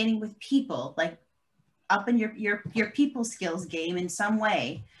communicating with people, like up in your people skills game in some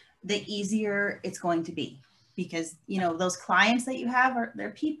way, the easier it's going to be, because those clients that you have they're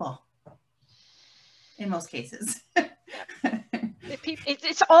people in most cases.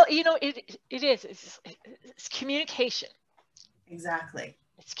 It's all, it's communication. Exactly.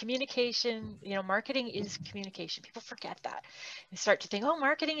 It's communication. Marketing is communication. People forget that. They start to think, oh,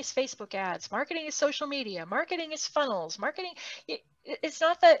 marketing is Facebook ads. Marketing is social media. Marketing is funnels. Marketing, it's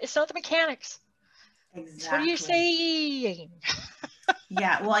not the mechanics. Exactly. What are you saying?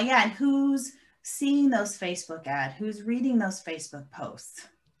 Yeah. Well, yeah. And who's seeing those Facebook ads? Who's reading those Facebook posts?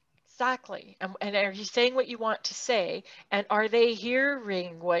 Exactly. And are you saying what you want to say? And are they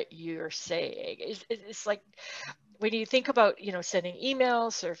hearing what you're saying? It's like, when you think about, sending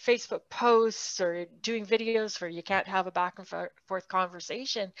emails or Facebook posts or doing videos where you can't have a back and forth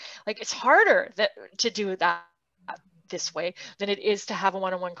conversation, like, it's harder to do that this way than it is to have a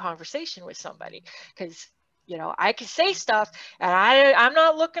one-on-one conversation with somebody, because You know, I can say stuff and I'm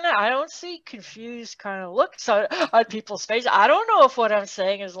not looking at, I don't see confused kind of looks on people's faces. I don't know if what I'm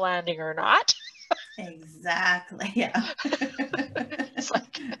saying is landing or not. Exactly. Yeah. It's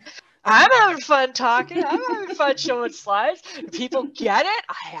like, I'm having fun talking. I'm having fun showing slides. People get it.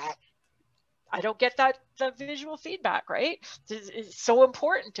 I don't get the visual feedback, right? It's so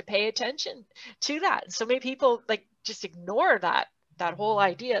important to pay attention to that. And so many people like just ignore that whole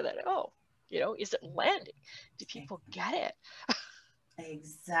idea that, oh, you know, is it landing? Do people get it?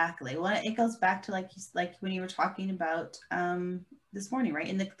 Exactly. Well, it goes back to like when you were talking about this morning, right?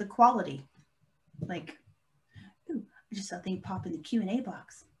 And the quality. Like, ooh, I just saw a thing pop in the Q&A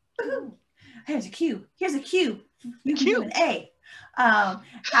box. Ooh, here's a Q. Here's a Q. You can do an A. How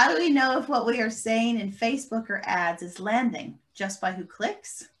do we know if what we are saying in Facebook or ads is landing? Just by who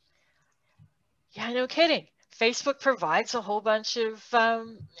clicks? Yeah, no kidding. Facebook provides a whole bunch of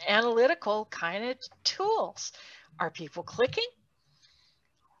analytical kind of tools. Are people clicking?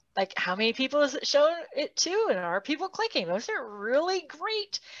 Like, how many people is it shown it to, and are people clicking? Those are really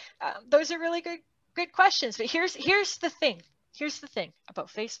great. Those are really good questions. But here's the thing. Here's the thing about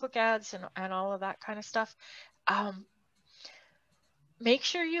Facebook ads and all of that kind of stuff. Make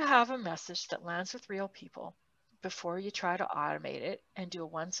sure you have a message that lands with real people before you try to automate it and do a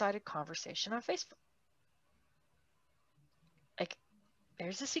one-sided conversation on Facebook. Like,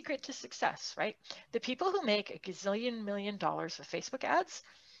 there's a secret to success, right? The people who make a gazillion million dollars with Facebook ads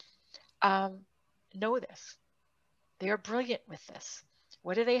know this. They are brilliant with this.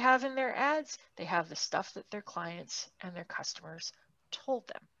 What do they have in their ads? They have the stuff that their clients and their customers told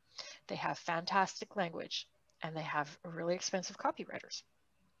them. They have fantastic language, and they have really expensive copywriters.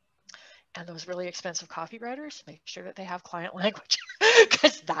 And those really expensive copywriters make sure that they have client language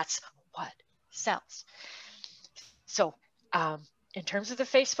because that's what sells. So in terms of the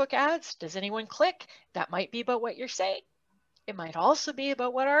Facebook ads, does anyone click? That might be about what you're saying. It might also be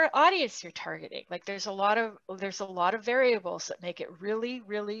about what our audience you're targeting. Like there's a lot of variables that make it really,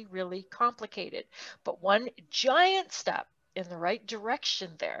 really, really complicated. But one giant step in the right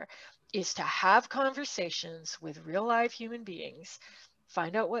direction there is to have conversations with real live human beings,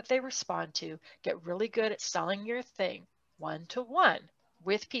 find out what they respond to, get really good at selling your thing one-to-one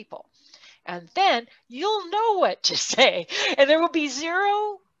with people. And then you'll know what to say, and there will be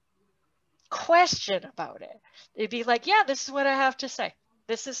zero question about it. It'd be like, yeah, this is what I have to say.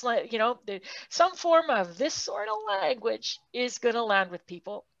 This is like, you know, some form of this sort of language is going to land with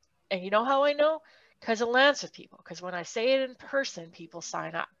people. And you know how I know? Because it lands with people. Because when I say it in person, people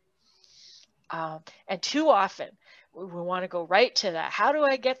sign up. And too often, we want to go right to that. How do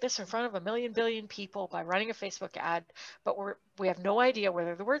I get this in front of a million billion people by running a Facebook ad? But we have no idea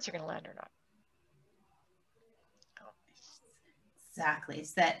whether the words are going to land or not. Exactly.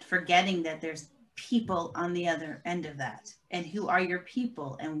 It's that forgetting that there's people on the other end of that, and who are your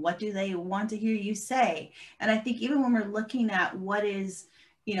people and what do they want to hear you say. And I think even when we're looking at what is,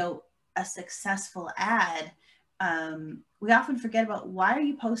 you know, a successful ad, we often forget about, why are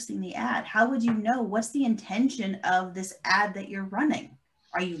you posting the ad? How would you know? What's the intention of this ad that you're running?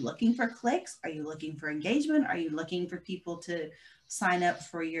 Are you looking for clicks? Are you looking for engagement? Are you looking for people to sign up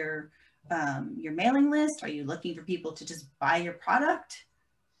for your mailing list? Are you looking for people to just buy your product?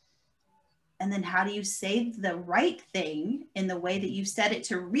 And then how do you say the right thing in the way that you said it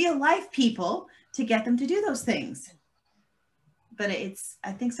to real life people to get them to do those things? But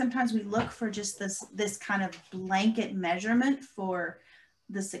I think sometimes we look for just this kind of blanket measurement for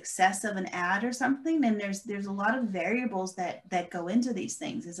the success of an ad or something. And there's a lot of variables that go into these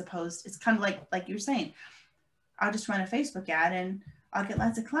things, as opposed, it's kind of like you're saying, I'll just run a Facebook ad and I'll get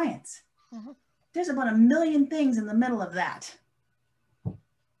lots of clients. Mm-hmm. There's about a million things in the middle of that,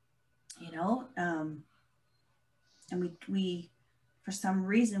 you know, and we for some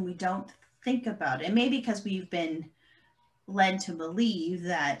reason we don't think about it. And maybe because we've been led to believe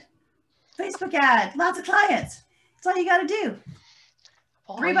that Facebook ad, lots of clients, that's all you got to do.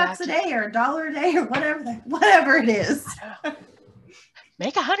 $3 a day or $1 a day or whatever it is.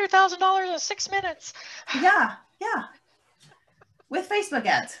 Make $100,000 in 6 minutes. Yeah. With Facebook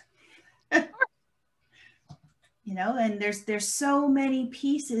ads. You know, and there's so many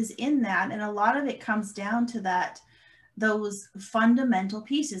pieces in that, and a lot of it comes down to those fundamental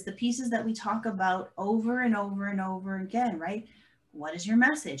pieces, the pieces that we talk about over and over and over again, right? What is your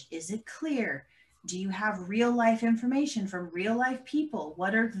message? Is it clear? Do you have real life information from real life people?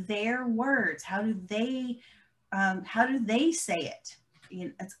 What are their words? How do they say it? You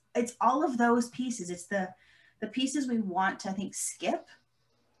know, it's all of those pieces. It's the pieces we want to, I think, skip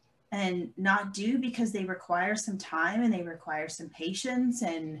and not do because they require some time and they require some patience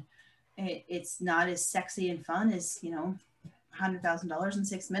and It's not as sexy and fun as, you know, $100,000 in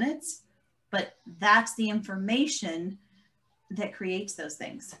 6 minutes, but that's the information that creates those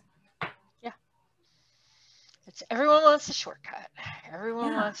things. Yeah. Everyone wants a shortcut.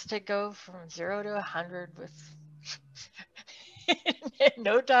 Everyone Yeah. wants to go from 0 to 100 with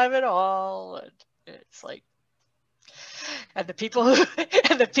no time at all. And it's like, and the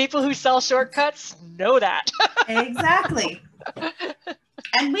people who sell shortcuts know that. Exactly.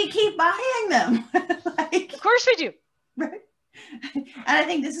 And we keep buying them. Of course we do. Right. And I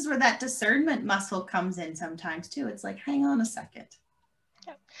think this is where that discernment muscle comes in sometimes too. It's like, hang on a second.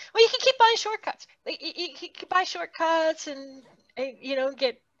 Yeah. Well, you can keep buying shortcuts. You can buy shortcuts and you know,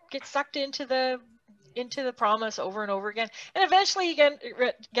 get sucked into the promise over and over again, and eventually you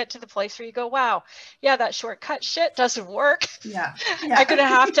get to the place where you go, wow, yeah, that shortcut shit doesn't work. Yeah. I'm gonna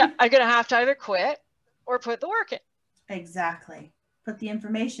have to either quit or put the work in. Exactly. Put the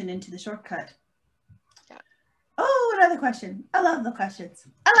information into the shortcut. Yeah. Oh, another question. I love the questions.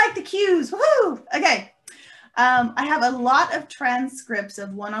 I like the cues. Woohoo! Okay. I have a lot of transcripts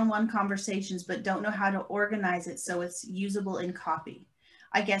of one-on-one conversations, but don't know how to organize it so it's usable in copy.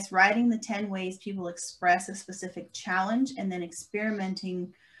 I guess writing the 10 ways people express a specific challenge and then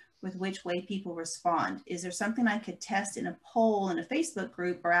experimenting with which way people respond. Is there something I could test in a poll in a Facebook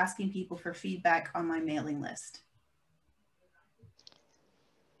group or asking people for feedback on my mailing list?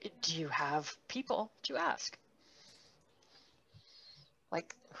 Do you have people to ask?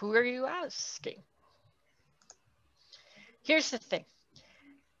 Like, who are you asking? Here's the thing.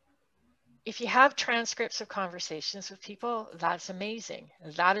 If you have transcripts of conversations with people, that's amazing.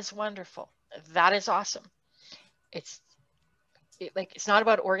 That is wonderful. That is awesome. It's not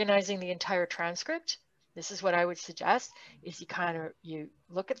about organizing the entire transcript. This is what I would suggest is you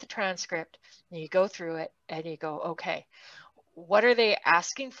look at the transcript and you go through it and you go, okay, what are they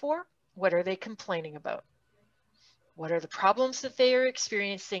asking for? What are they complaining about? What are the problems that they are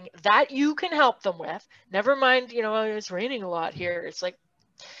experiencing that you can help them with? Never mind, you know, it's raining a lot here. It's like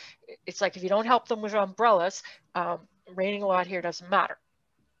if you don't help them with umbrellas, raining a lot here doesn't matter,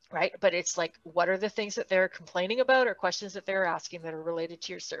 right? But it's like, what are the things that they're complaining about or questions that they're asking that are related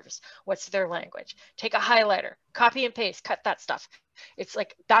to your service? What's their language? Take a highlighter, copy and paste, cut that stuff. It's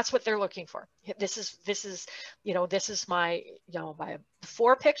like, that's what they're looking for. This is, you know, this is my, you know, my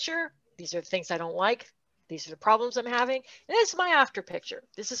before picture. These are the things I don't like. These are the problems I'm having. And this is my after picture.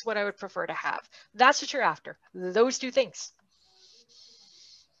 This is what I would prefer to have. That's what you're after. Those two things.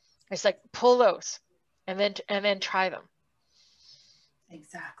 It's like, pull those and then try them.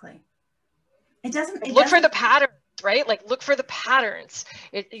 Exactly. It doesn't look for the patterns, right? Like, look for the patterns.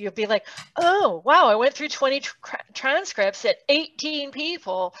 You'll be like, oh, wow, I went through 20 transcripts that 18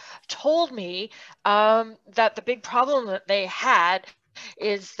 people told me that the big problem that they had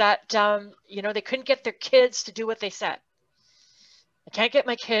is that, you know, they couldn't get their kids to do what they said. I can't get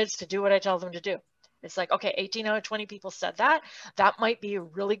my kids to do what I tell them to do. It's like, okay, 18 out of 20 people said that. That might be a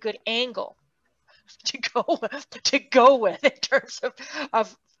really good angle to go with in terms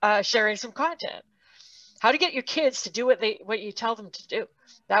of sharing some content. How to get your kids to do what you tell them to do.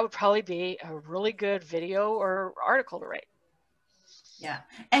 That would probably be a really good video or article to write. Yeah,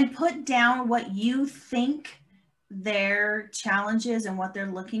 and put down what you think their challenges and what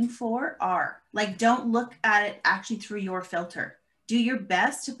they're looking for are. Like, don't look at it actually through your filter. Do your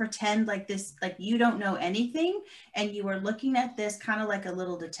best to pretend like this, like you don't know anything and you are looking at this kind of like a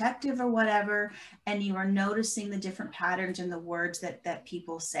little detective or whatever, and you are noticing the different patterns in the words that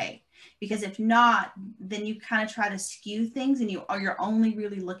people say. Because if not, then you kind of try to skew things and you're only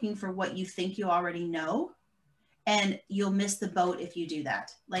really looking for what you think you already know. And you'll miss the boat if you do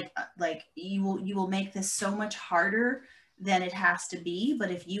that. Like you will make this so much harder than it has to be.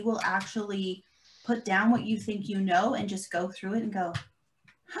 But if you will actually put down what you think you know and just go through it and go,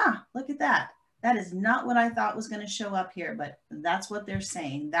 huh, look at that. That is not what I thought was going to show up here, but that's what they're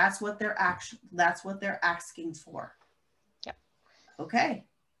saying. That's what they're asking for. Yep. Okay.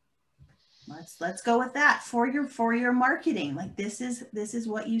 Let's go with that for your marketing. Like, this is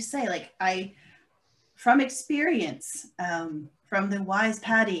what you say. Like, from experience, from the wise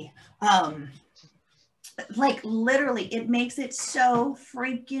Patty, like, literally it makes it so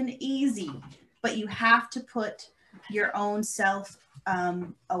freaking easy, but you have to put your own self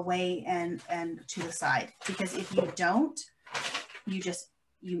away and to the side, because if you don't,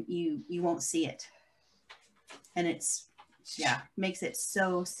 you won't see it. And it's, yeah, makes it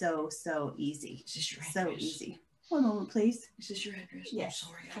so easy. Is this your So address? easy. One moment, please. Is this your address? Yes. I'm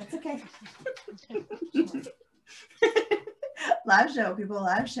sorry. That's okay. Live show, people,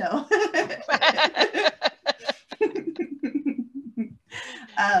 live show.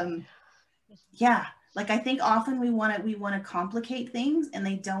 Yeah. Like, I think often we want to complicate things, and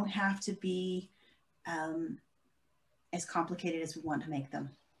they don't have to be as complicated as we want to make them.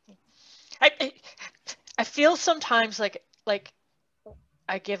 I feel sometimes like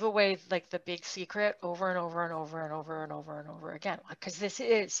I give away like the big secret over and over and over and over and over and over again, because this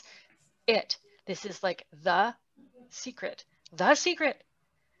is it. This is like the secret. The secret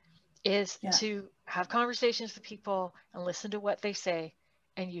is to have conversations with people and listen to what they say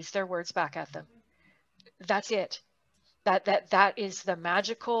and use their words back at them. That's it. That is the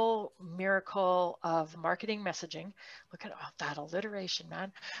magical miracle of marketing messaging. Look at that alliteration,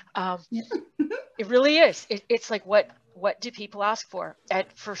 man. It really is. It's like, what do people ask for? And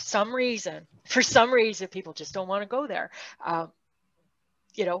for some reason, people just don't want to go there.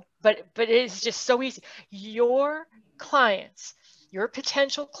 You know, but it is just so easy. Your clients, your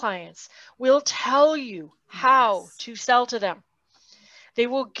potential clients will tell you how to sell to them. They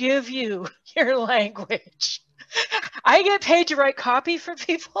will give you your language. I get paid to write copy for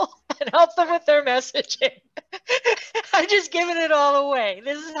people and help them with their messaging. I'm just giving it all away.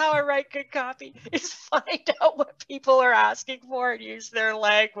 This is how I write good copy, is find out what people are asking for and use their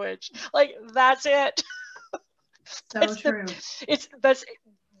language. Like, that's it. So true.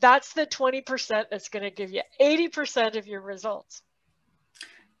 That's the 20% that's going to give you 80% of your results.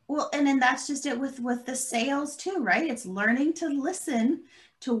 Well, and then that's just it with the sales too, right? It's learning to listen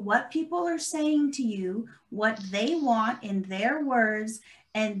to what people are saying to you, what they want in their words,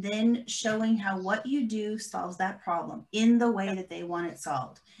 and then showing how what you do solves that problem in the way that they want it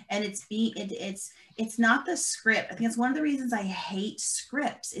solved. And it's not the script. I think it's one of the reasons I hate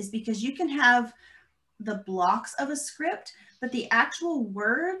scripts, is because you can have the blocks of a script, but the actual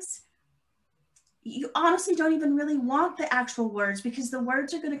words, you honestly don't even really want the actual words, because the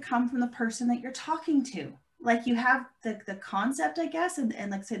words are going to come from the person that you're talking to. Like, you have the concept, I guess, and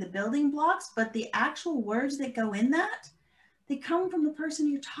like say the building blocks, but the actual words that go in that, they come from the person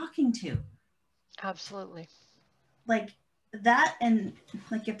you're talking to. Absolutely. Like that. And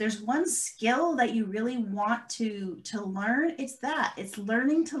like, if there's one skill that you really want to learn, it's that. It's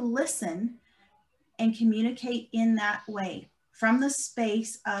learning to listen and communicate in that way from the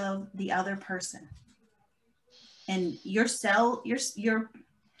space of the other person. And your sales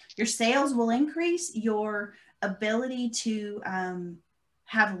will increase. Your ability to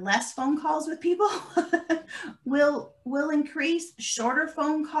have less phone calls with people will increase. Shorter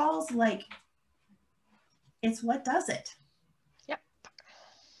phone calls, like, it's what does it. Yep.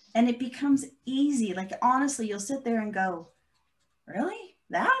 And it becomes easy. Like, honestly, you'll sit there and go, really?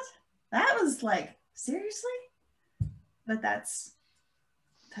 That was like, seriously? But that's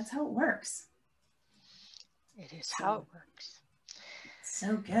how it works. It is how it works.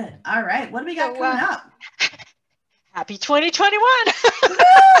 So good. All right. What do we got coming up? Happy 2021.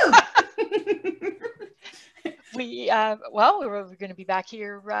 We're going to be back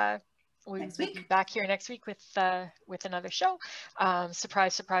here. We'll be back here next week with another show.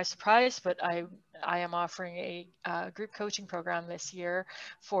 Surprise, surprise, surprise. But I am offering a group coaching program this year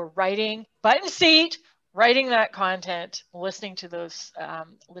for writing that content, listening to those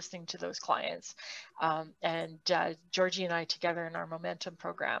clients, and Georgie and I together in our Momentum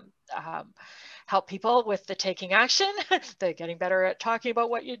program help people with the taking action, the getting better at talking about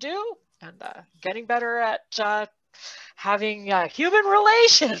what you do, and getting better at having human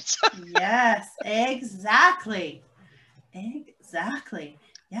relations. Yes, exactly.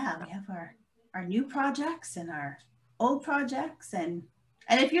 Yeah, we have our new projects and our old projects, and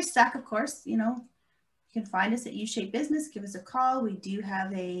if you're stuck, of course, you can find us at U-Shape Business. Give us a call. We do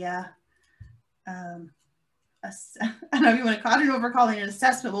have I don't know if you want to call it an overcalling an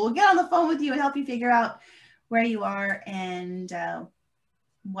assessment, but we'll get on the phone with you and help you figure out where you are and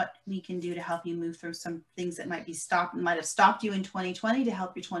what we can do to help you move through some things that might have stopped you in 2020 to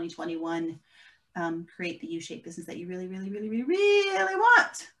help your 2021 create the U-Shape business that you really, really, really, really, really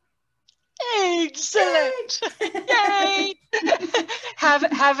want. Excellent. Yay. Have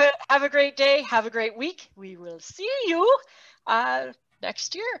a great day. Have a great week. We will see you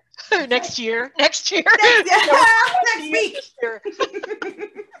next year. Next week.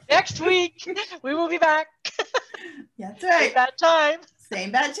 Next week. We will be back. That's right. Same bad time.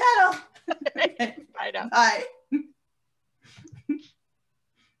 Same bad channel. Bye now. Bye.